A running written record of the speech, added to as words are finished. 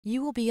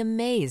You will be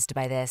amazed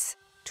by this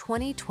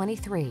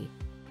 2023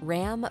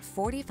 Ram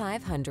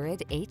 4500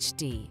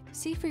 HD.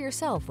 See for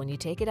yourself when you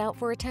take it out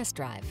for a test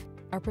drive.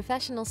 Our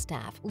professional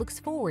staff looks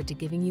forward to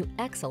giving you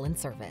excellent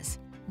service.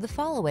 The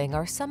following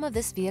are some of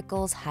this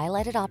vehicle's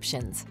highlighted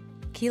options: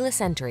 keyless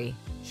entry,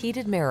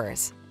 heated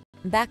mirrors,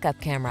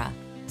 backup camera,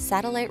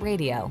 satellite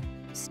radio,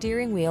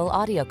 steering wheel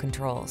audio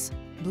controls,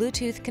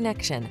 Bluetooth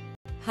connection,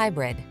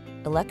 hybrid,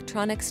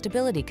 electronic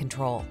stability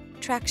control,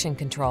 traction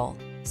control,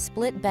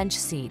 split bench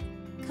seat.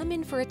 Come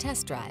in for a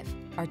test drive.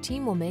 Our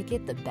team will make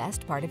it the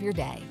best part of your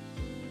day.